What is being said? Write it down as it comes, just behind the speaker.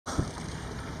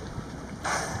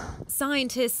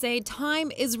Scientists say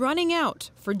time is running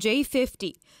out for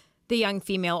J50. The young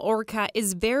female orca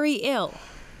is very ill.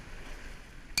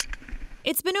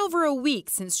 It's been over a week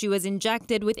since she was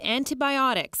injected with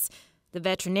antibiotics. The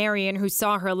veterinarian who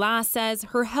saw her last says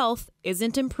her health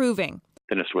isn't improving.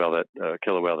 Thinnest whale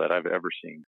killer whale that I've ever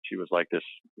seen. She was like this,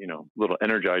 little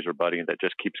energizer buddy that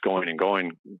just keeps going and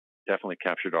going. Definitely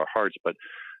captured our hearts, but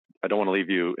I don't want to leave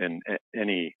you in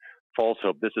any false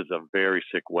hope. This is a very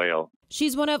sick whale.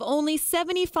 She's one of only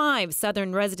 75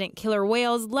 southern resident killer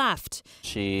whales left.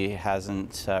 She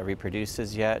hasn't reproduced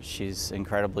as yet. She's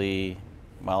incredibly,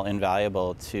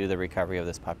 invaluable to the recovery of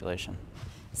this population.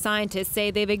 Scientists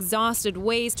say they've exhausted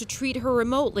ways to treat her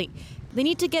remotely. They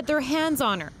need to get their hands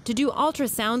on her, to do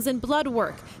ultrasounds and blood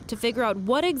work, to figure out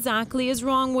what exactly is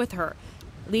wrong with her,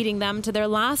 leading them to their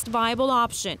last viable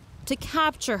option, to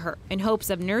capture her in hopes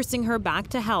of nursing her back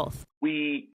to health.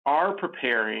 We are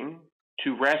preparing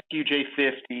to rescue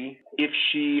J50 if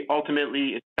she ultimately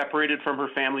is separated from her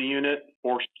family unit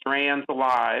or strands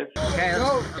alive.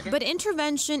 But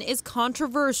intervention is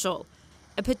controversial.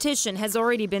 A petition has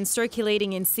already been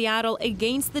circulating in Seattle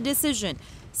against the decision.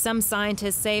 Some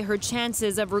scientists say her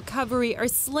chances of recovery are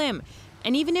slim,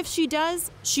 and even if she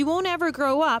does, she won't ever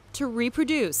grow up to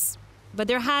reproduce. But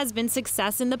there has been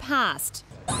success in the past.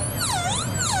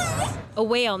 A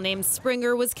whale named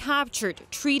Springer was captured,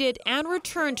 treated, and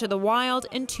returned to the wild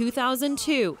in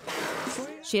 2002.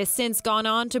 She has since gone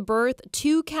on to birth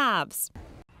 2 calves.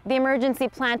 The emergency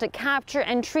plan to capture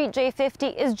and treat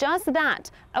J50 is just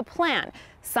that, a plan.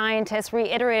 Scientists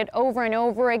reiterated over and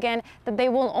over again that they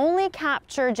will only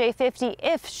capture J50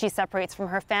 if she separates from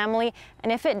her family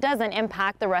and if it doesn't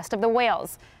impact the rest of the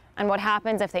whales. And what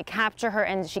happens if they capture her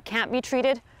and she can't be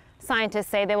treated? Scientists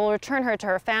say they will return her to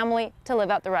her family to live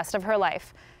out the rest of her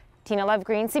life. Tina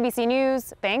Lovegreen, CBC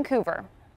News, Vancouver.